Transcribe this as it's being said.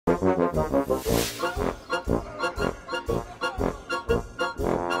Well,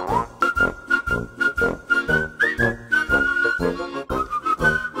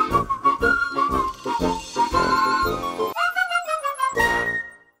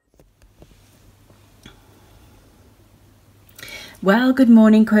 good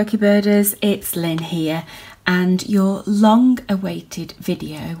morning quirky birders, it's Lynn here and your long awaited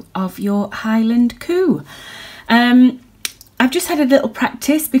video of your Highland Cow. I've just had a little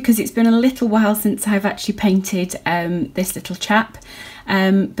practice because it's been a little while since I've actually painted this little chap,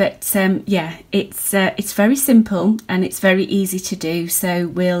 yeah, it's very simple and it's very easy to do, so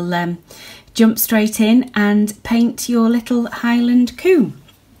we'll jump straight in and paint your little Highland Cow.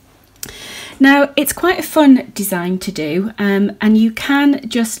 Now, it's quite a fun design to do, and you can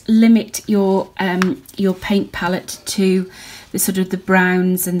just limit your paint palette to the sort of the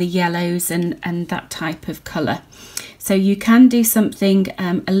browns and the yellows and that type of colour. So you can do something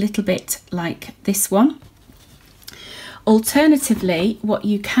a little bit like this one. Alternatively, what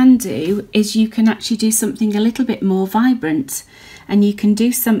you can do is you can actually do something a little bit more vibrant, and you can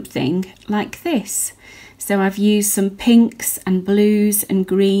do something like this. So I've used some pinks and blues and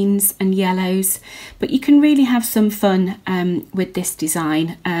greens and yellows, but you can really have some fun with this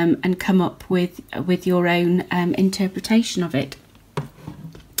design and come up with your own interpretation of it.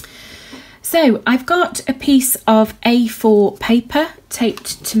 So I've got a piece of A4 paper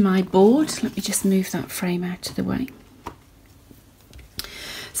taped to my board. Let me just move that frame out of the way.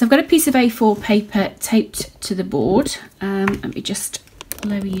 So I've got a piece of A4 paper taped to the board. Let me just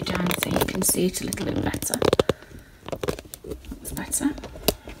lower you down so you can see it a little bit better. That's better.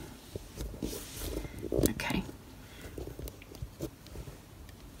 Okay.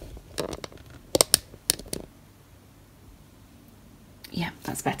 Yeah,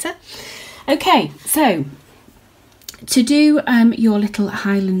 that's better. Okay, so to do your little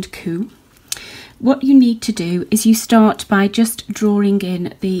Highland Cow, what you need to do is you start by just drawing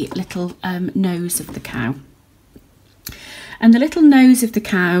in the little nose of the cow. And the little nose of the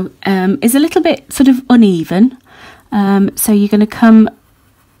cow is a little bit sort of uneven. So you're going to come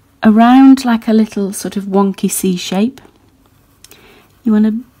around like a little sort of wonky C shape. You want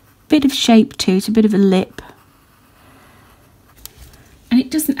a bit of shape to it, a bit of a lip. And it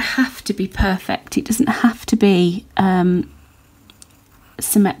doesn't have to be perfect. It doesn't have to be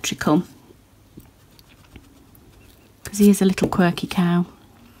symmetrical, because he is a little quirky cow.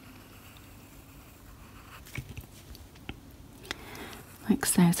 Like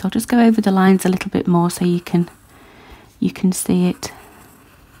so. So I'll just go over the lines a little bit more so you can see it.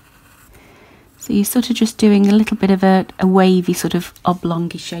 So you're sort of just doing a little bit of a wavy sort of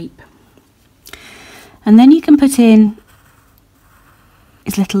oblongy shape. And then you can put in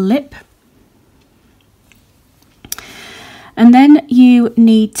his little lip. And then you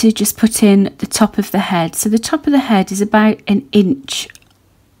need to just put in the top of the head. So the top of the head is about an inch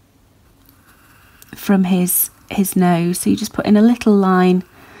from his nose, so you just put in a little line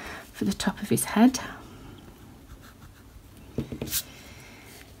for the top of his head,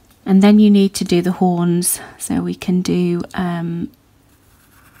 and then you need to do the horns. So we can do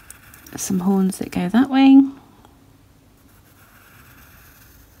some horns that go that way,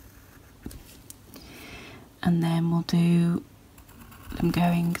 and then we'll do them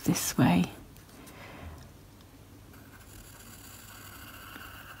going this way.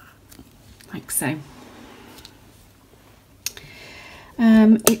 Like so.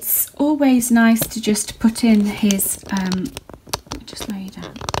 It's always nice to just put in his, just lay it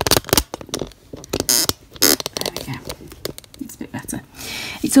down. There we go, it's a bit better.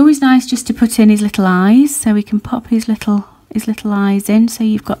 It's always nice just to put in his little eyes, so we can pop his little eyes in, so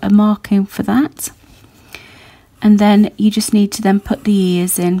you've got a marking for that. And then you just need to then put the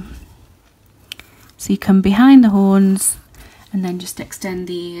ears in. So you come behind the horns and then just extend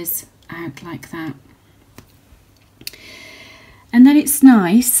the ears out like that. And then it's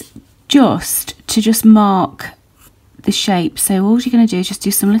nice just to mark the shape. So all you're going to do is just do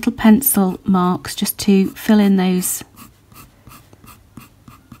some little pencil marks just to fill in those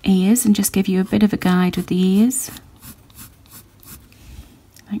ears and just give you a bit of a guide with the ears.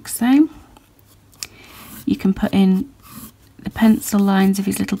 Like so. You can put in the pencil lines of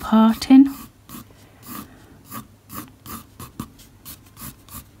his little parting.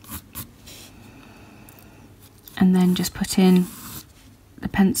 And then just put in the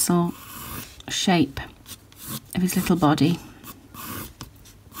pencil shape of his little body.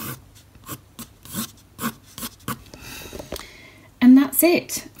 And that's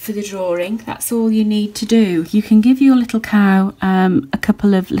it for the drawing. That's all you need to do. You can give your little cow a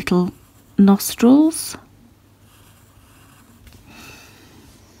couple of little nostrils.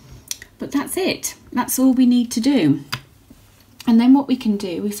 But that's it. That's all we need to do. And then what we can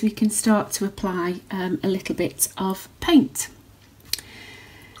do is we can start to apply a little bit of paint.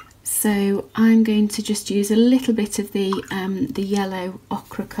 So I'm going to just use a little bit of the yellow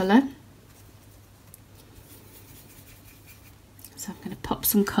ochre colour. So I'm going to pop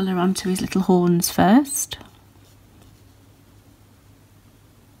some colour onto his little horns first.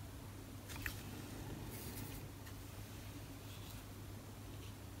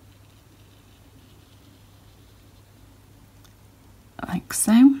 Like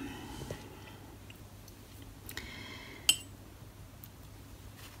so.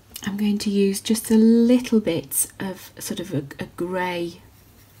 I'm going to use just a little bit of sort of a grey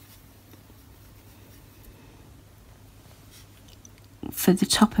for the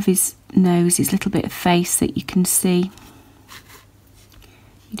top of his nose, his little bit of face that you can see.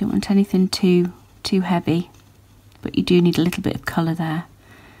 You don't want anything too heavy, but you do need a little bit of colour there.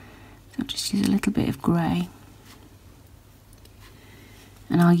 So I'll just use a little bit of grey.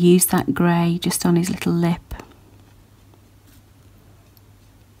 And I'll use that grey just on his little lip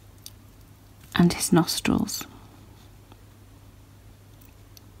and his nostrils.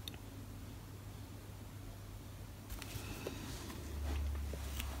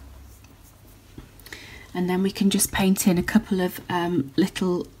 And then we can just paint in a couple of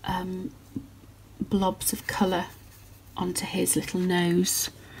little blobs of colour onto his little nose.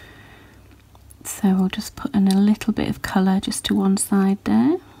 So we'll just put in a little bit of colour just to one side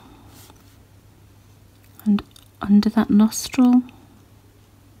there and under that nostril.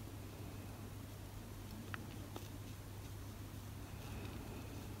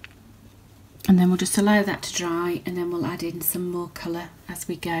 And then we'll just allow that to dry, and then we'll add in some more colour as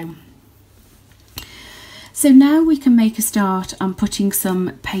we go. So now we can make a start on putting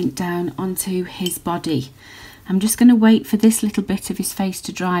some paint down onto his body. I'm just going to wait for this little bit of his face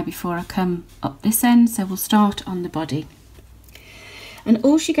to dry before I come up this end, so we'll start on the body. And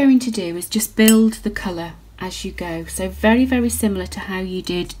all you're going to do is just build the colour as you go, so very, very similar to how you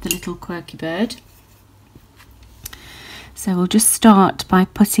did the little quirky bird. So we'll just start by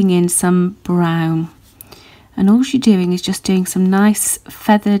putting in some brown, and all you're doing is just doing some nice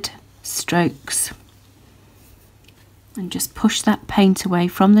feathered strokes and just push that paint away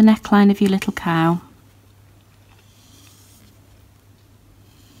from the neckline of your little cow.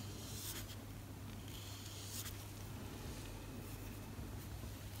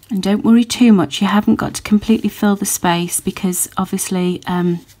 And don't worry too much, you haven't got to completely fill the space, because obviously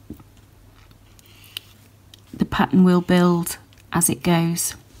the pattern will build as it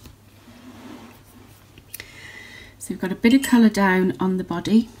goes. So we've got a bit of colour down on the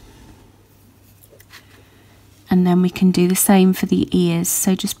body, and then we can do the same for the ears.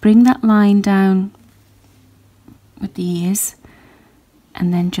 So just bring that line down with the ears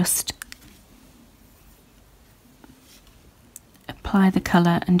and then just apply the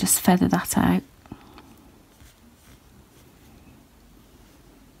colour and just feather that out.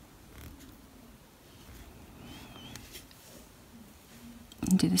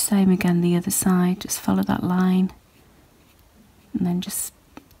 And do the same again the other side, just follow that line and then just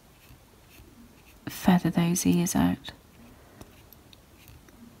feather those ears out.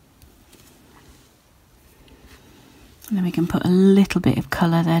 And then we can put a little bit of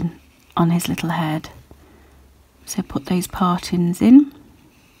colour then on his little head. So put those partings in.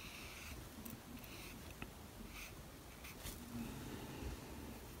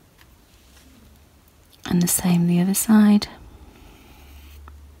 And the same the other side.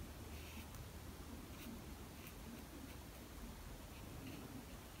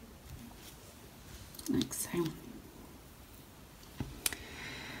 Like so.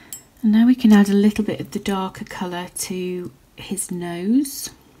 And now we can add a little bit of the darker colour to his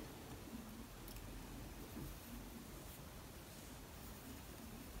nose.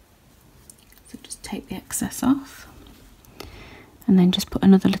 So just take the excess off. And then just put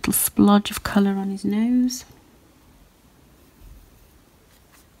another little splodge of colour on his nose.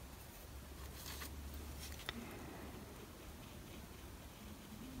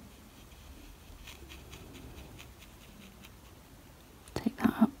 Take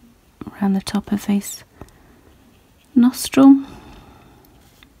that up around the top of his nostril.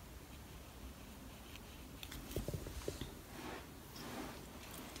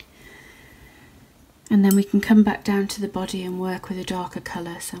 And then we can come back down to the body and work with a darker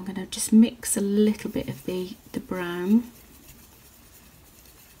colour. So I'm going to just mix a little bit of the brown.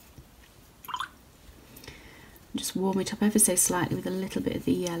 Just warm it up ever so slightly with a little bit of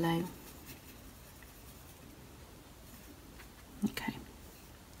the yellow. Okay.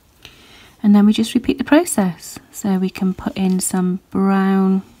 And then we just repeat the process. So we can put in some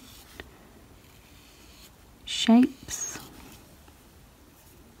brown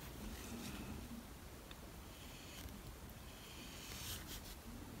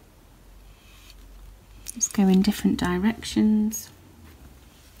go in different directions.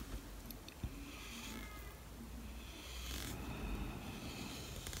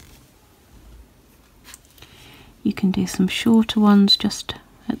 You can do some shorter ones just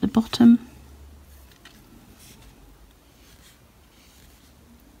at the bottom.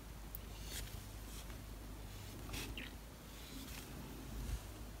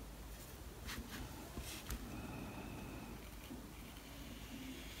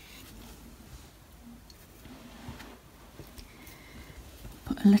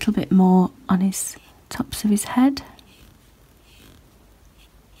 Put a little bit more on his tops of his head.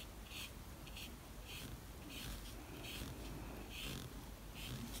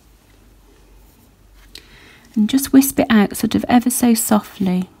 And just wisp it out sort of ever so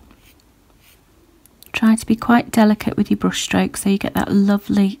softly. Try to be quite delicate with your brush stroke so you get that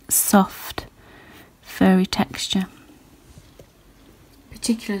lovely, soft, furry texture,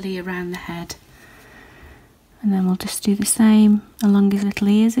 particularly around the head. And then we'll just do the same along his little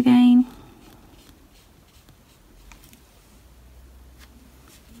ears again.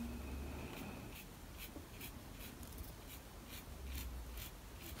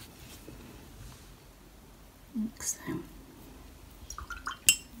 Like so.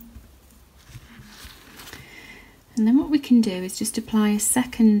 And then what we can do is just apply a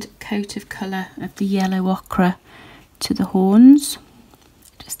second coat of colour of the yellow ochre to the horns,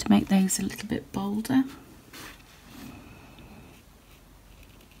 just to make those a little bit bolder.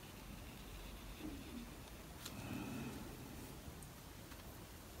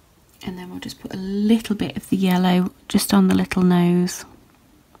 And then we'll just put a little bit of the yellow just on the little nose.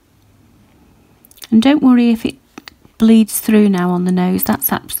 And don't worry if it bleeds through now on the nose,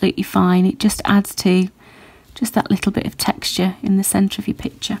 that's absolutely fine. It just adds to just that little bit of texture in the centre of your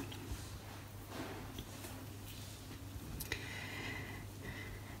picture.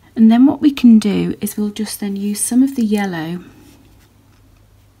 And then what we can do is we'll just then use some of the yellow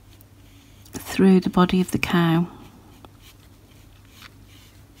through the body of the cow.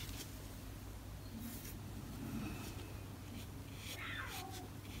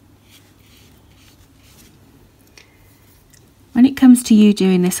 When it comes to you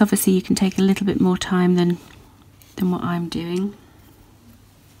doing this, obviously you can take a little bit more time than what I'm doing.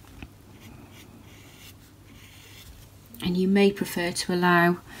 And you may prefer to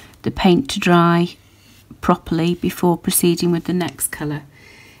allow the paint to dry properly before proceeding with the next colour.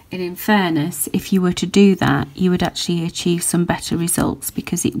 And in fairness, if you were to do that, you would actually achieve some better results,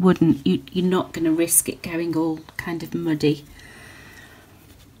 because it wouldn't, you're not going to risk it going all kind of muddy.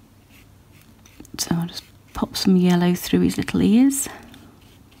 So I'll just pop some yellow through his little ears.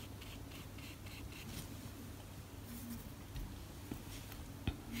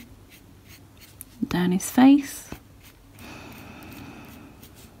 Down his face.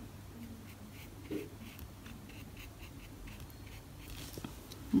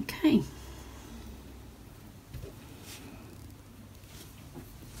 Okay.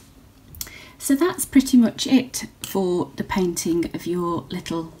 So that's pretty much it for the painting of your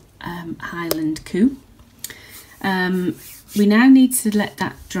little Highland Cow. We now need to let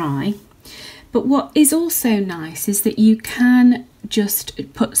that dry, but what is also nice is that you can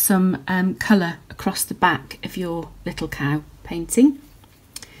just put some colour across the back of your little cow painting.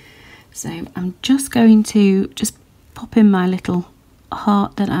 So I'm just going to just pop in my little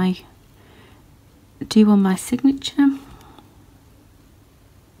heart that I do on my signature.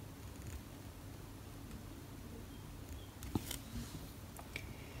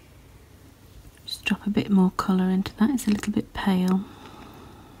 Just drop a bit more colour into that, it's a little bit pale.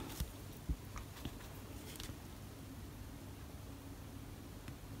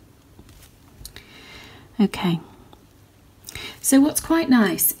 Okay, so what's quite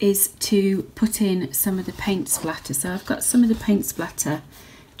nice is to put in some of the paint splatter. So I've got some of the paint splatter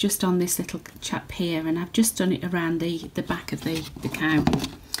just on this little chap here, and I've just done it around the back of the cow.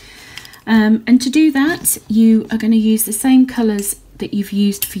 And to do that, you are going to use the same colours that you've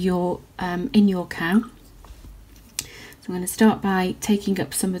used for your in your cow. So I'm going to start by taking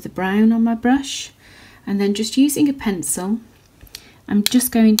up some of the brown on my brush, and then just using a pencil, I'm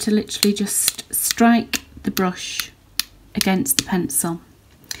just going to literally just strike the brush against the pencil.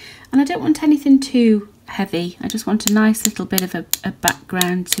 And I don't want anything too heavy, I just want a nice little bit of a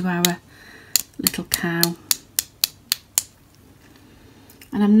background to our little cow.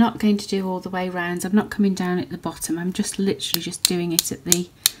 And I'm not going to do all the way round, I'm not coming down at the bottom, I'm just literally just doing it at the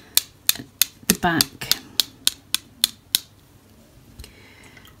back.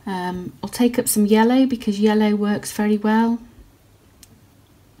 I'll take up some yellow because yellow works very well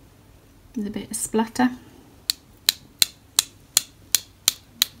with a bit of splatter.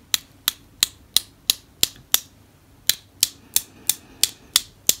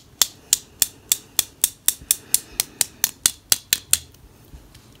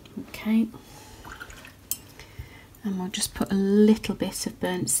 Okay, and we'll just put a little bit of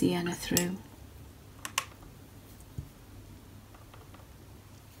burnt sienna through.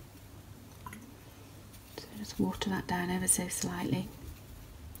 So just water that down ever so slightly.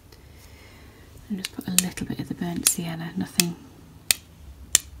 And just put a little bit of the burnt sienna, nothing.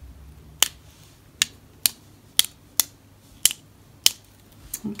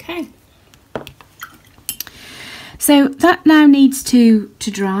 Okay. So that now needs to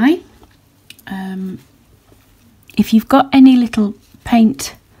dry. If you've got any little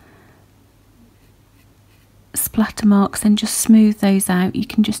paint splatter marks, then just smooth those out. You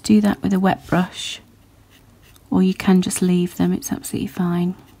can just do that with a wet brush, or you can just leave them, it's absolutely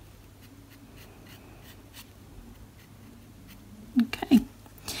fine. Okay,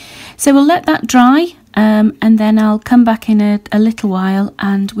 so we'll let that dry, and then I'll come back in a little while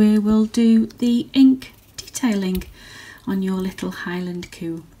and we will do the ink detailing on your little Highland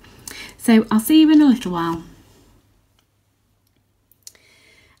Cow. So I'll see you in a little while.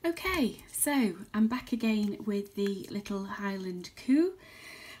 Okay, so I'm back again with the little Highland Cow,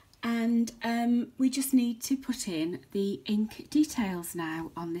 and we just need to put in the ink details now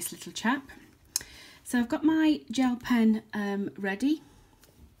on this little chap. So I've got my gel pen ready.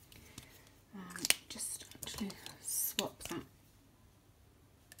 Just actually swap that.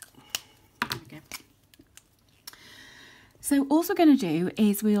 There we go. So all we're going to do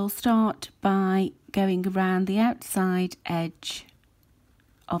is we'll start by going around the outside edge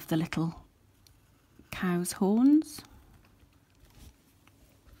of the little cow's horns,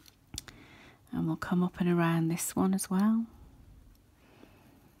 and we'll come up and around this one as well.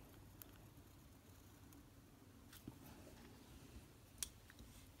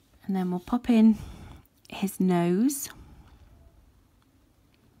 And then we'll pop in his nose,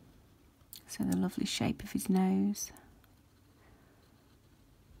 so the lovely shape of his nose.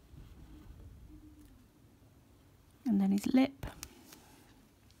 And then his lip.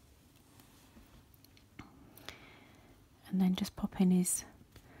 And then just pop in his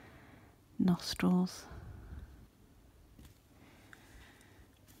nostrils.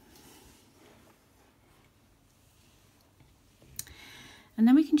 And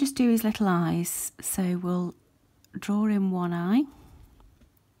then we can just do his little eyes. So we'll draw in one eye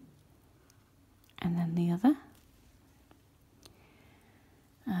and then the other.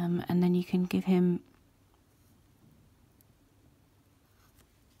 And then you can give him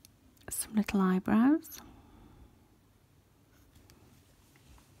some little eyebrows.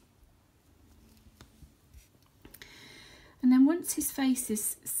 And then once his face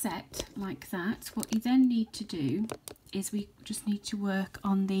is set like that, what you then need to do is we just need to work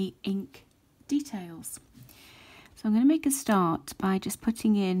on the ink details. So I'm going to make a start by just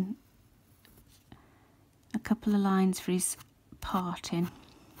putting in a couple of lines for his parting.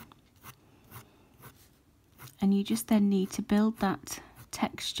 And you just then need to build that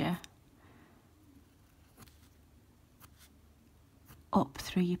texture up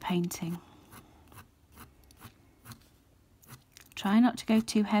through your painting. Try not to go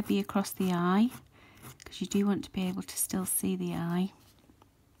too heavy across the eye, because you do want to be able to still see the eye.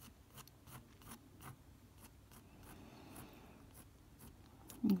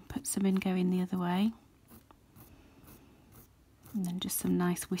 And put some in going the other way. And then just some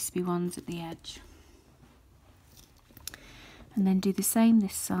nice wispy ones at the edge. And then do the same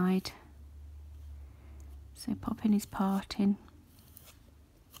this side. So pop in his parting.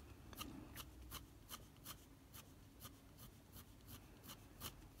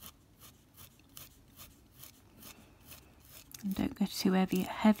 And don't go too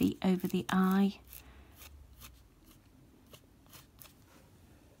heavy over the eye,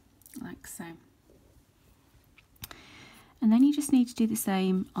 like so. And then you just need to do the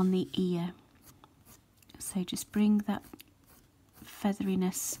same on the ear. So just bring that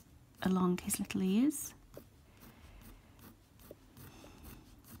featheriness along his little ears.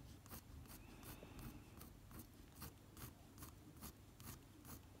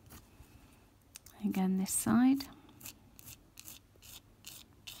 Again this side.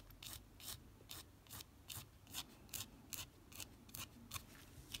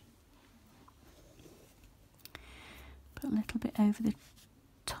 Put a little bit over the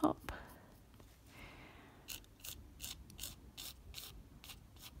top.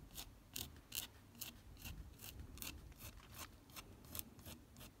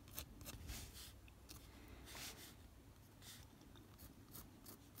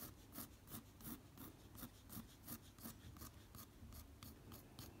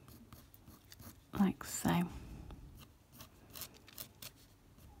 Like so.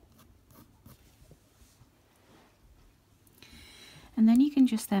 And then you can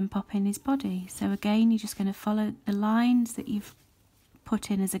just then pop in his body. So again, you're just going to follow the lines that you've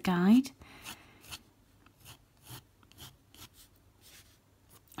put in as a guide.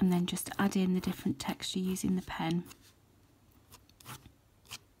 And then just add in the different texture using the pen.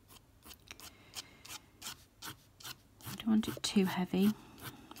 I don't want it too heavy.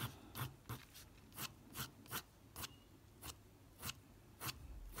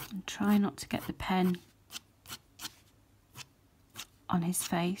 And try not to get the pen on his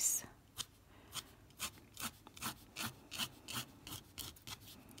face.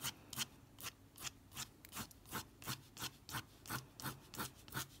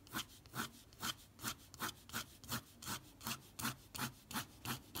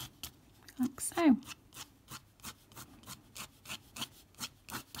 Like so.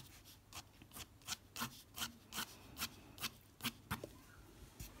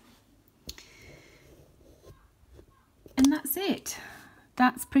 And that's it.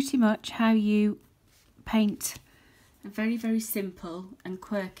 That's pretty much how you paint a very, very simple and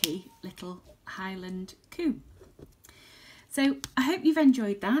quirky little Highland Cow. So I hope you've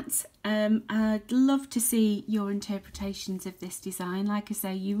enjoyed that. I'd love to see your interpretations of this design. Like I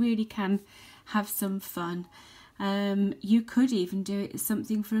say, you really can have some fun. You could even do it as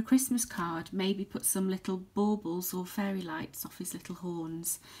something for a Christmas card. Maybe put some little baubles or fairy lights off his little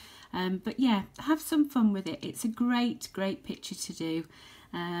horns. But yeah, have some fun with it. It's a great, great picture to do,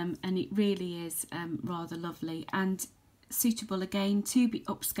 and it really is rather lovely and suitable again to be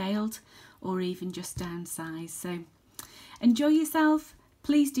upscaled or even just downsized. So enjoy yourself.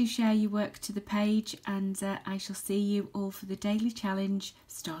 Please do share your work to the page, and I shall see you all for the daily challenge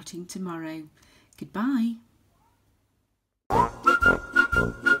starting tomorrow. Goodbye.